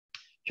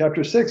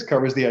Chapter 6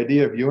 covers the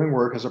idea of viewing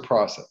work as a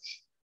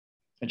process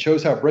and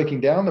shows how breaking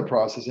down the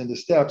process into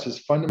steps is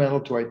fundamental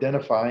to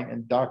identifying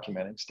and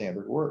documenting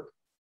standard work.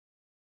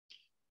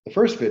 The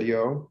first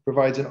video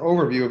provides an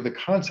overview of the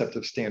concept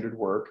of standard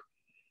work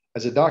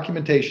as a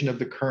documentation of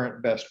the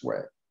current best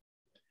way,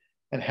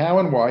 and how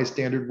and why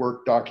standard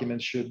work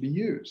documents should be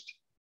used.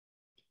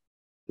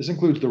 This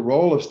includes the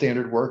role of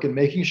standard work in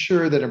making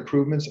sure that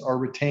improvements are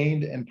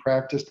retained and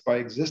practiced by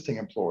existing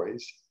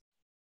employees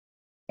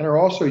and are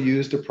also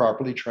used to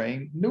properly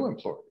train new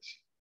employees.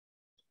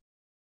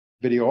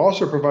 Video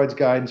also provides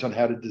guidance on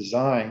how to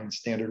design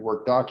standard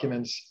work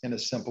documents in a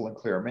simple and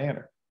clear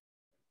manner.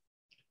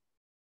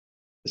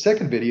 The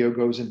second video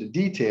goes into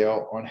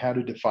detail on how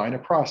to define a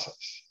process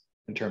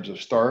in terms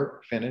of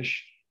start,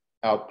 finish,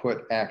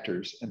 output,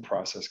 actors, and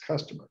process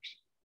customers.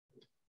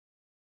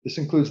 This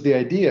includes the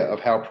idea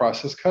of how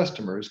process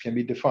customers can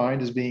be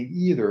defined as being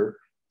either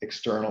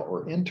external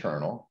or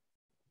internal,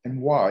 and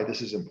why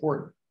this is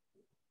important.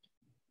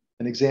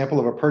 An example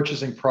of a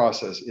purchasing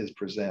process is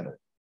presented.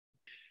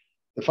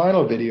 The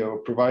final video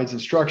provides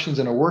instructions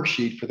in a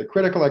worksheet for the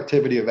critical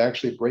activity of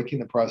actually breaking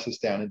the process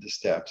down into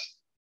steps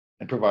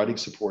and providing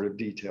supportive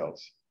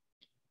details.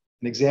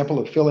 An example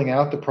of filling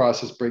out the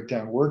process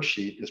breakdown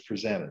worksheet is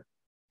presented.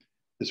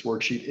 This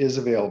worksheet is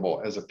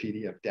available as a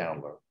PDF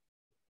download.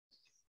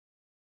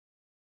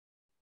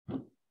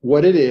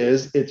 What it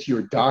is, it's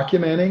you're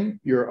documenting,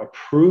 you're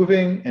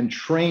approving and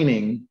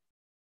training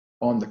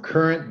on the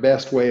current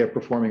best way of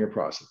performing a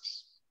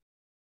process.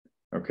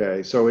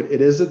 Okay, so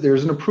there's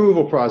an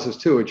approval process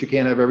to it. You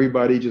can't have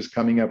everybody just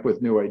coming up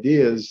with new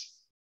ideas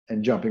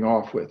and jumping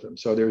off with them.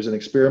 So there's an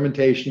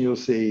experimentation you'll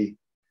see,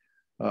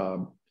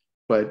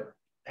 but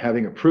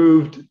having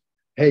approved,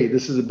 hey,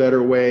 this is a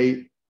better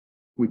way,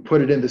 we put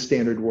it into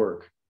standard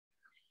work.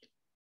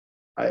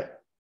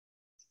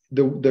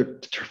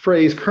 The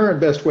phrase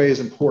current best way is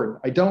important.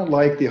 I don't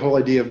like the whole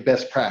idea of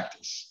best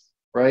practice,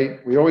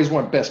 right? We always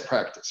want best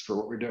practice for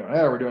what we're doing.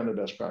 We're doing the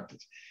best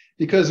practice,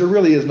 because there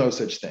really is no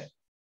such thing.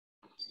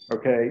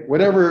 Okay,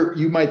 whatever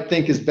you might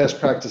think is best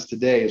practice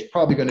today is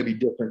probably going to be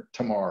different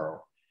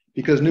tomorrow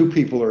because new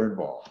people are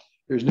involved.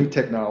 There's new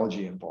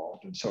technology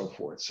involved and so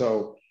forth.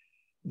 So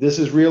this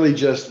is really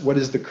just what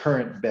is the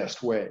current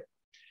best way.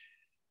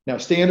 Now,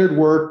 standard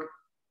work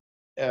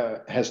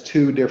has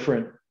two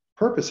different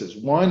purposes.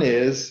 One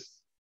is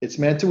it's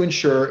meant to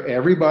ensure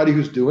everybody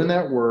who's doing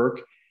that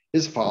work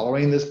is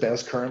following this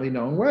best currently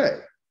known way.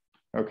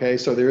 Okay,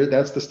 so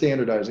that's the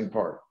standardizing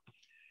part.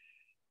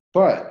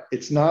 But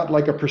it's not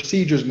like a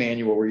procedures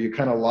manual where you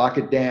kind of lock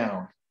it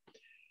down.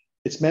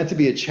 It's meant to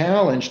be a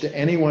challenge to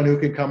anyone who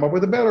can come up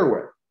with a better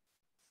way.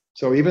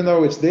 So even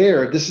though it's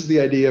there, this is the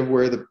idea of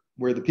where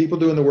the people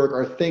doing the work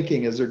are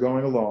thinking as they're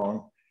going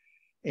along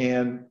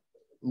and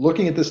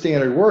looking at the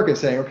standard work and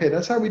saying, okay,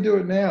 that's how we do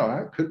it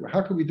now.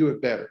 How could we do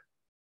it better?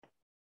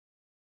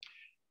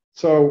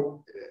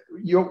 So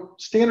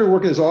standard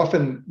work is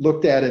often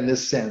looked at in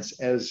this sense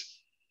as,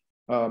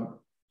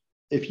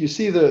 if you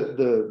see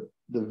the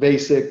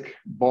basic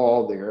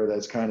ball there,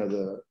 that's kind of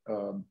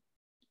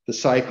the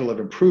cycle of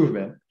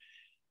improvement.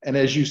 And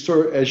as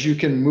you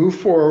can move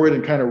forward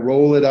and kind of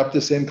roll it up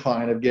this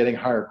incline of getting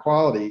higher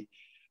quality,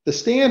 the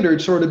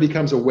standard sort of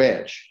becomes a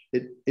wedge.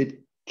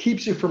 It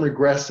keeps you from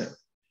regressing.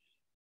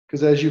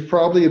 Because as you've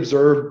probably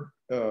observed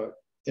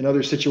in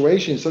other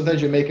situations,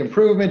 sometimes you make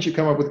improvements, you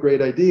come up with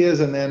great ideas,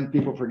 and then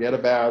people forget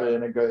about it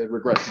and it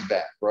regresses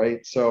back,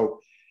 right?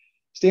 So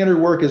standard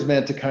work is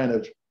meant to kind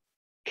of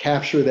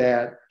capture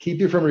that, keep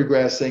you from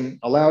regressing,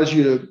 allows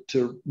you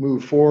to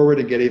move forward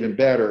and get even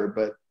better,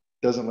 but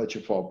doesn't let you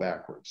fall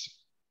backwards.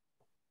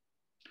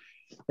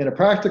 In a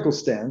practical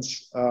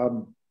sense,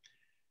 so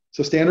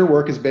standard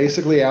work is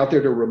basically out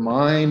there to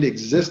remind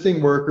existing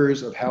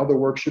workers of how the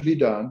work should be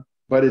done,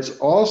 but it's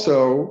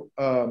also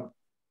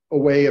a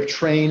way of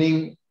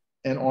training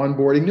and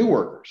onboarding new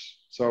workers.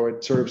 So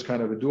it serves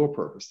kind of a dual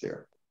purpose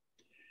there.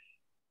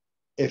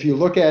 If you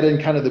look at it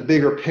in kind of the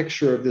bigger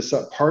picture of this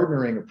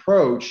partnering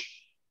approach,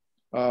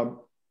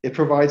 it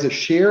provides a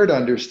shared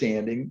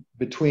understanding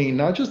between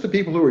not just the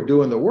people who are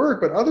doing the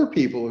work, but other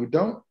people who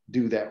don't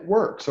do that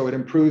work. So it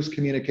improves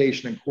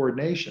communication and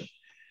coordination.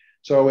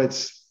 So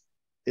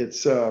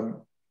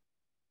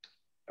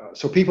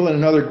so people in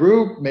another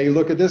group may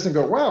look at this and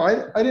go, wow,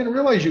 I didn't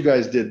realize you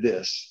guys did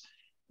this.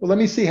 Well, let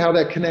me see how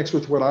that connects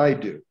with what I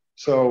do.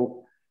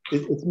 So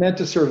it's meant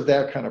to serve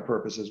that kind of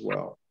purpose as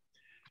well.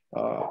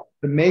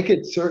 To make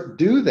it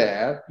do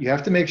that, you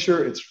have to make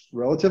sure it's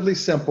relatively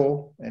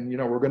simple. And,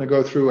 we're going to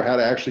go through how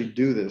to actually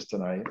do this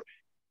tonight.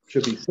 It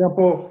should be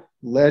simple,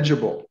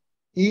 legible,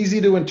 easy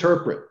to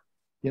interpret.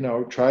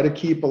 Try to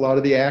keep a lot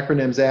of the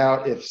acronyms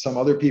out if some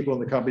other people in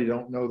the company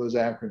don't know those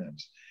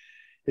acronyms.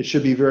 It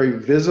should be very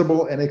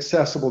visible and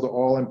accessible to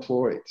all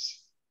employees.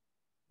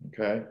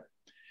 Okay.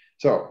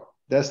 So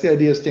that's the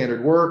idea of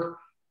standard work.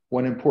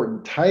 One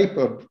important type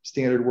of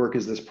standard work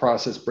is this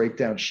process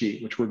breakdown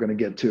sheet, which we're going to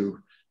get to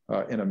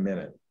in a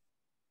minute.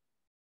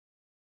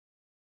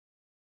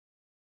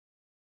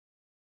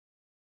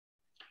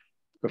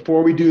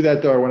 Before we do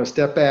that, though, I want to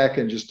step back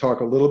and just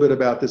talk a little bit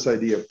about this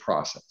idea of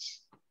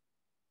process.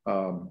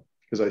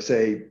 Because I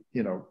say,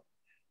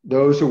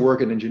 those who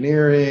work in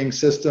engineering,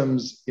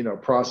 systems,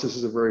 process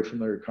is a very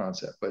familiar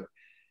concept. But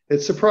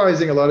it's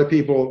surprising, a lot of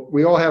people,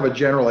 we all have a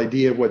general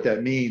idea of what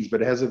that means,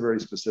 but it has a very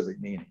specific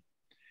meaning.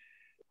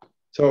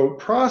 So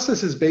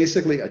process is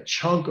basically a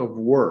chunk of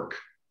work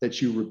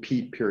that you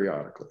repeat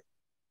periodically.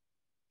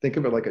 Think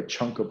of it like a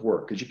chunk of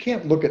work, because you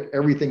can't look at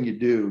everything you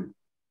do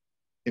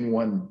in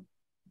one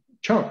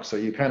chunk. So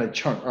you kind of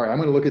chunk, all right, I'm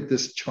going to look at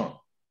this chunk.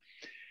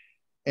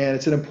 And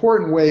it's an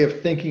important way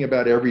of thinking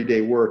about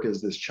everyday work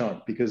as this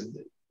chunk, because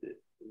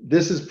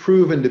this is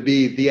proven to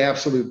be the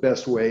absolute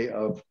best way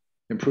of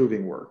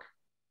improving work.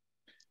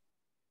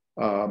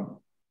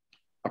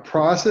 A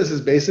process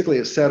is basically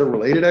a set of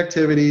related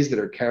activities that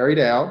are carried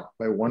out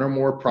by one or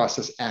more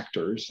process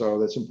actors. So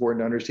that's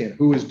important to understand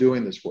who is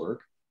doing this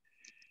work.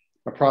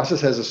 A process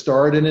has a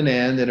start and an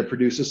end, and it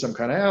produces some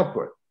kind of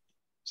output.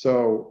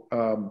 So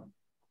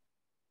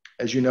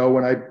as you know,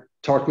 when I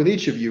talked with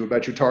each of you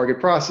about your target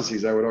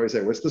processes, I would always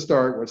say, what's the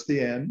start, what's the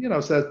end?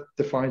 So that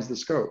defines the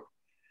scope.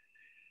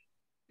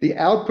 The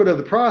output of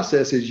the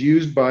process is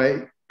used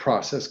by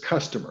process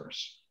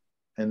customers.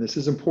 And this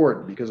is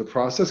important because a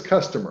process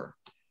customer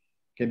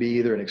can be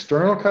either an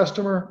external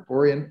customer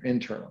or an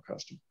internal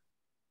customer.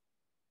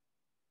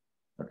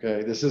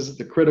 Okay, this is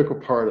the critical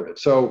part of it.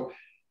 So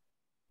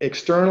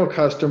external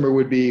customer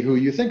would be who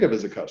you think of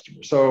as a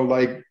customer. So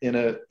like in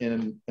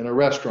a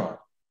restaurant,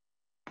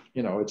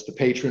 it's the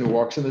patron who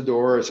walks in the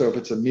door. So if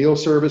it's a meal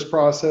service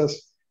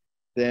process,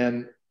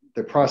 then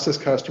the process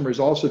customer is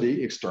also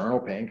the external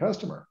paying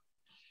customer.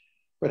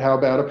 But how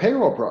about a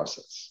payroll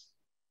process?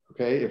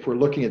 Okay, if we're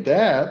looking at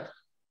that,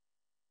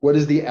 what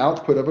is the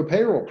output of a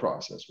payroll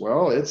process?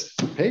 Well, it's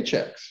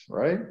paychecks,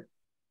 right?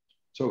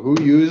 So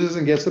who uses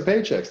and gets the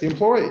paychecks? The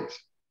employees.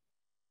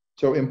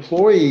 So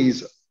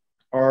employees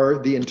are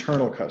the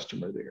internal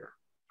customer there.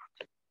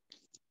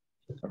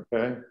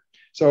 Okay,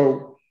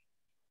 so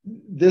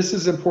this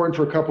is important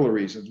for a couple of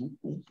reasons.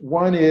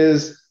 One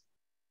is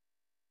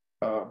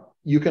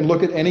you can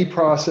look at any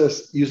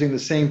process using the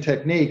same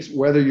techniques,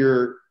 whether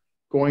you're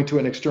going to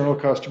an external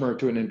customer or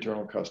to an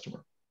internal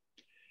customer.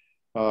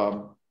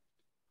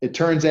 It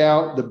turns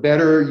out the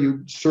better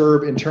you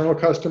serve internal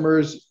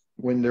customers,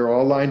 when they're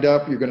all lined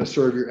up, you're going to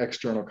serve your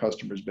external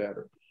customers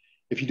better.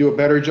 If you do a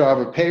better job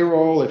of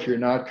payroll, if you're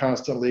not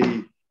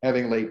constantly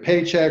having late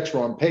paychecks,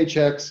 wrong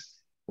paychecks,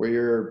 where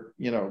you're,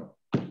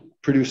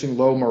 producing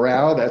low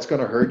morale, that's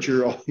going to hurt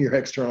your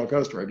external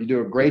customer. If you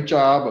do a great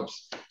job of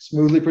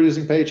smoothly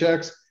producing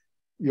paychecks,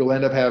 you'll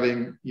end up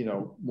having,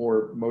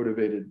 more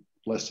motivated,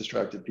 less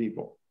distracted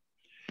people.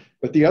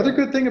 But the other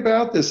good thing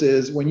about this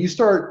is when you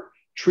start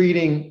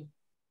treating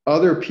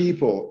other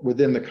people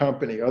within the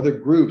company, other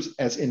groups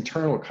as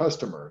internal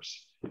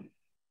customers,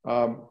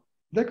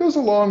 that goes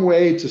a long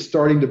way to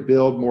starting to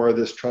build more of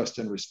this trust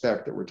and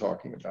respect that we're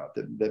talking about,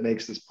 that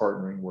makes this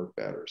partnering work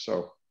better.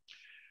 So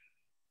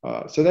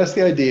that's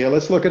the idea.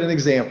 Let's look at an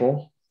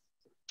example.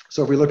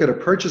 So if we look at a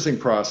purchasing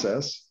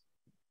process,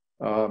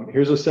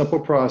 here's a simple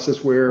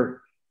process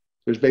where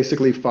there's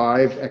basically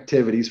 5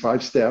 activities,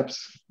 5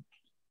 steps.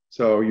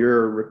 So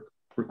you're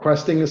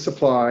requesting a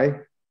supply.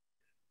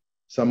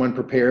 Someone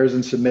prepares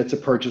and submits a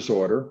purchase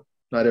order.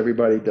 Not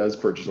everybody does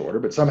purchase order,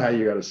 but somehow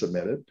you got to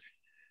submit it.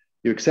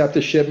 You accept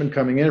a shipment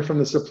coming in from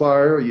the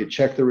supplier. You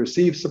check the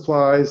received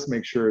supplies,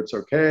 make sure it's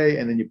okay,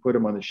 and then you put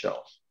them on the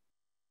shelf.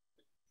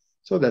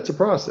 So that's a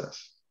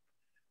process.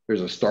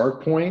 There's a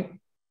start point,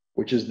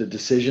 which is the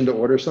decision to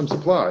order some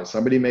supplies.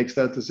 Somebody makes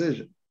that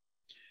decision.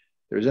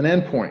 There's an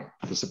end point.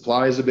 The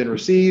supplies have been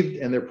received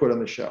and they're put on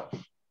the shelf.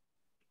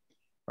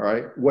 All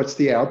right, what's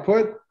the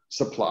output?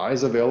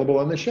 Supplies available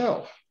on the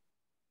shelf.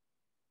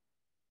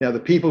 Now, the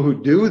people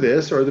who do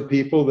this are the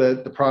people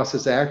that the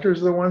process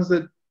actors are the ones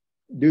that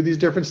do these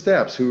different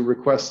steps, who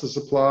request the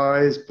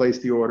supplies, place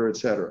the order, et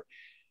cetera.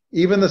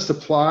 Even the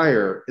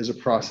supplier is a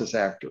process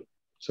actor.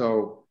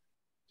 So,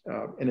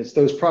 and it's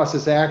those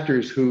process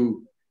actors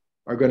who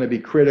are going to be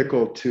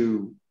critical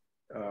to,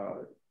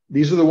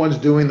 these are the ones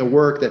doing the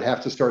work that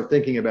have to start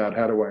thinking about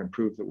how do I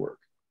improve the work.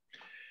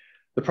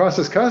 The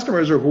process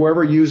customers are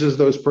whoever uses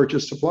those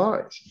purchased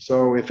supplies.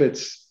 So if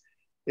it's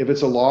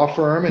a law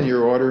firm and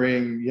you're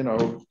ordering,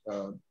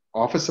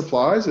 office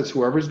supplies, it's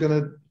whoever's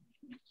going to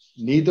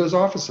need those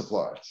office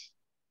supplies.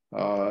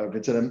 If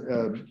it's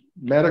a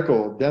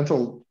medical,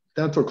 dental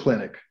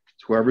clinic,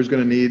 it's whoever's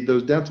going to need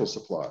those dental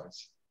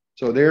supplies.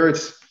 So there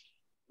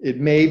it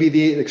may be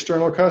the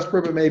external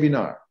customer, but maybe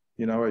not.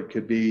 It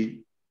could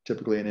be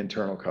typically an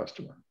internal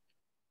customer.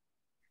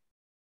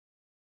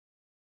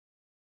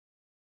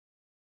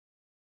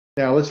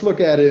 Now let's look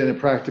at it in a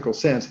practical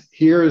sense.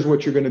 Here is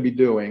what you're going to be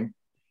doing,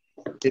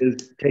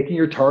 is taking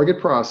your target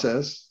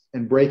process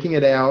and breaking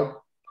it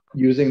out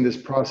using this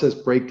process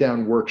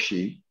breakdown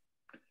worksheet,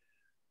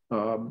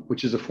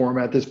 which is a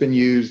format that's been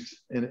used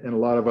in a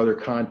lot of other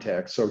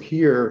contexts. So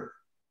here,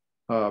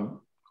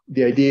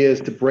 the idea is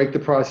to break the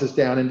process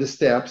down into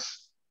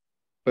steps,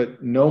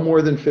 but no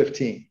more than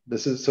 15.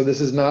 This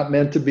is not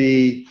meant to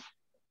be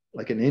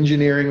like an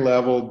engineering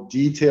level,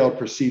 detailed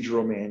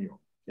procedural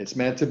manual. It's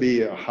meant to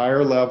be a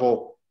higher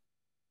level,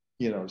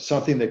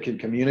 something that can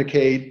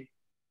communicate,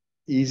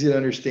 easy to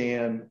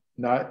understand,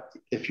 not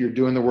if you're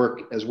doing the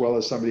work as well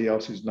as somebody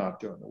else who's not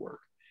doing the work.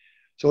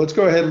 So let's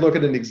go ahead and look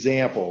at an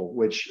example,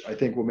 which I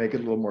think will make it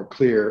a little more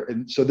clear.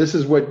 And so this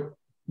is what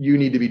you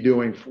need to be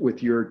doing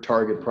with your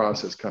target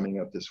process coming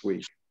up this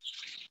week.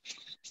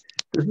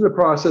 This is a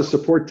process,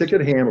 support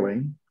ticket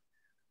handling,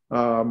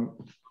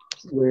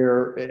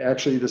 where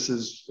actually this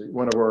is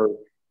one of our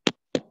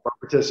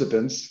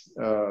participants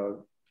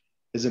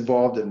is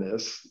involved in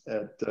this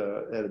at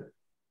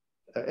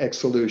X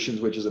Solutions,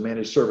 which is a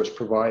managed service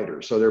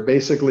provider. So they're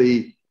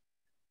basically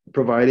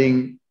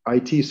providing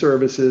IT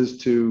services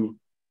to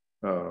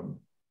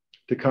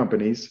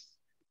companies.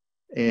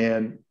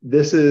 And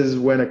this is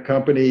when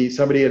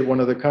somebody at one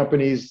of the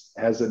companies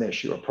has an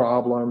issue, a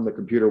problem, the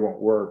computer won't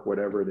work,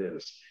 whatever it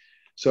is.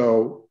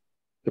 So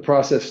the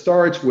process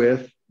starts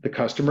with the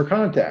customer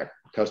contact,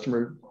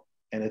 and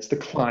it's the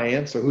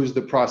client. So who's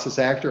the process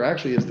actor?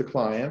 Actually, it's the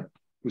client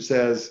who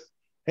says,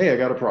 hey, I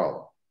got a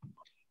problem.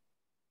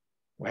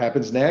 What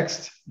happens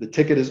next? The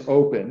ticket is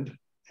opened,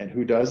 and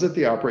who does it?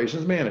 The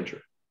operations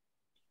manager.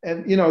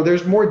 And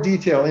there's more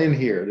detail in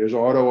here. There's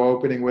auto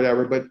opening,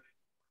 whatever, but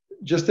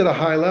just at a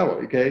high level,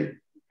 okay?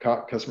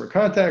 Customer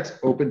contacts,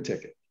 open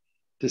ticket.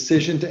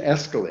 Decision to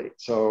escalate.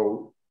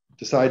 So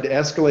decide to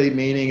escalate,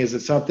 meaning is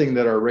it something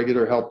that our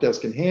regular help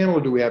desk can handle,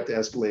 or do we have to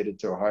escalate it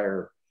to a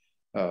higher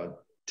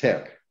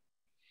tech?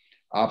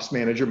 Ops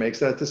manager makes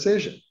that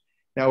decision.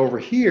 Now over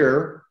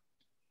here,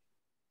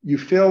 you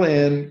fill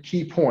in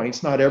key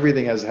points. Not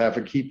everything has to have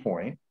a key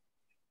point.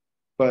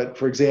 But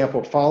for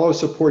example, follow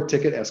support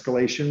ticket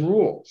escalation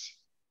rules.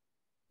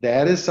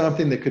 That is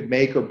something that could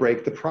make or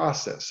break the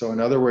process. So in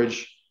other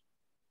words,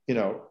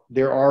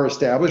 there are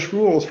established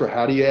rules for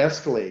how do you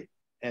escalate,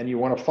 and you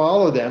want to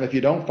follow them. If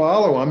you don't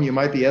follow them, you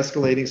might be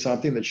escalating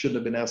something that shouldn't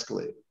have been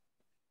escalated.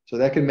 So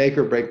that can make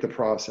or break the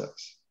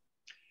process.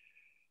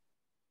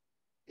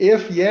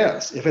 If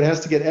it has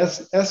to get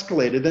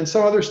escalated, then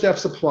some other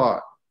steps apply.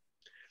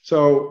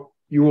 So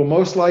you will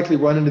most likely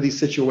run into these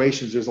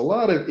situations. There's a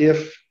lot of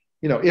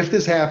if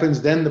this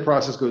happens, then the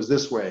process goes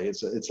this way.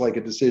 It's like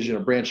a decision,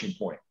 a branching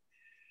point.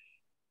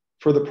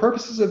 For the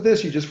purposes of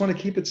this, you just want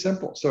to keep it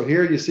simple. So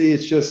here you see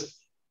it's just,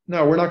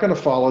 no, we're not going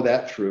to follow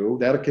that through.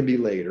 That can be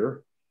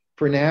later.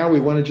 For now,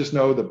 we want to just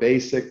know the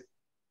basic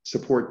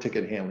support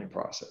ticket handling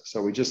process.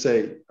 So we just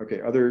say,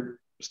 okay, other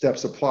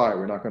steps apply.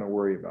 We're not going to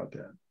worry about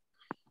that.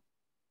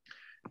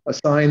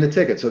 Assign the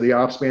ticket. So the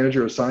ops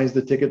manager assigns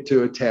the ticket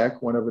to a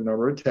tech, one of a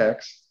number of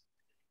techs.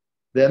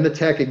 Then the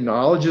tech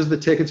acknowledges the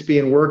ticket's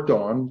being worked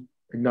on,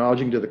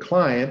 acknowledging to the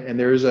client, and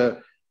there's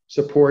a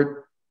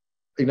support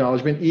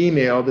acknowledgement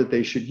email that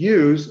they should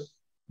use.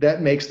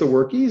 That makes the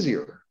work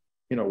easier.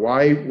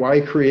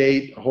 Why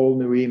create a whole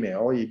new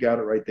email? You got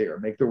it right there.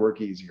 Make the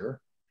work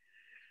easier.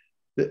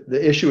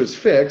 The issue is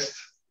fixed.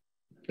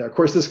 Now, of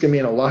course, this can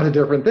mean a lot of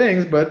different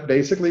things, but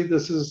basically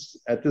this is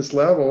at this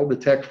level, the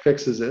tech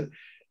fixes it.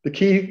 The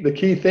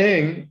key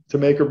thing to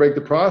make or break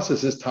the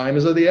process is time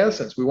is of the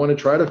essence. We want to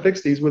try to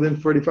fix these within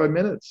 45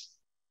 minutes.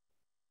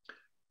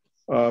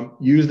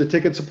 Use the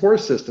ticket support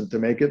system to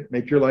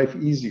make your life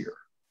easier.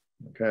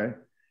 Okay.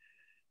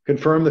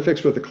 Confirm the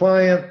fix with the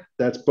client.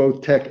 That's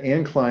both tech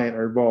and client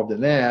are involved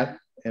in that.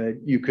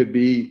 And you could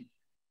be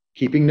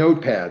keeping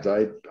notepads.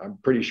 I'm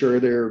pretty sure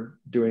they're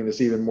doing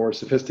this even more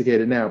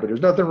sophisticated now, but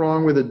there's nothing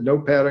wrong with a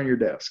notepad on your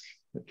desk.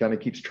 It kind of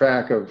keeps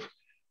track of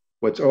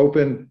what's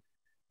open.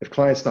 If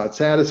client's not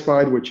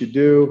satisfied, what you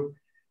do.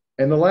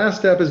 And the last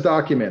step is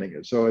documenting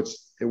it. So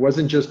it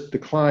wasn't just the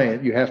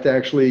client. You have to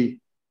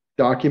actually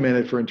document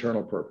it for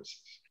internal purposes.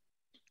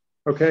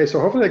 Okay,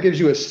 so hopefully that gives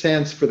you a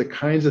sense for the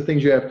kinds of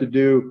things you have to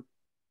do.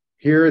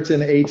 Here it's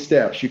in 8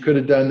 steps. You could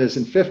have done this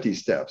in 50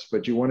 steps,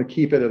 but you want to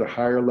keep it at a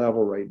higher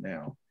level right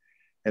now.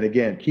 And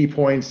again, key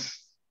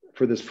points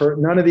for this.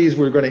 None of these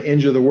we're going to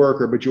injure the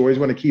worker, but you always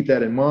want to keep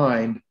that in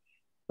mind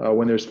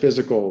when there's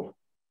physical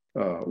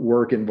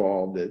work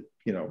involved. That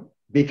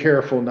be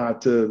careful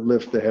not to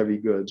lift the heavy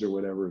goods or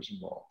whatever is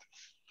involved.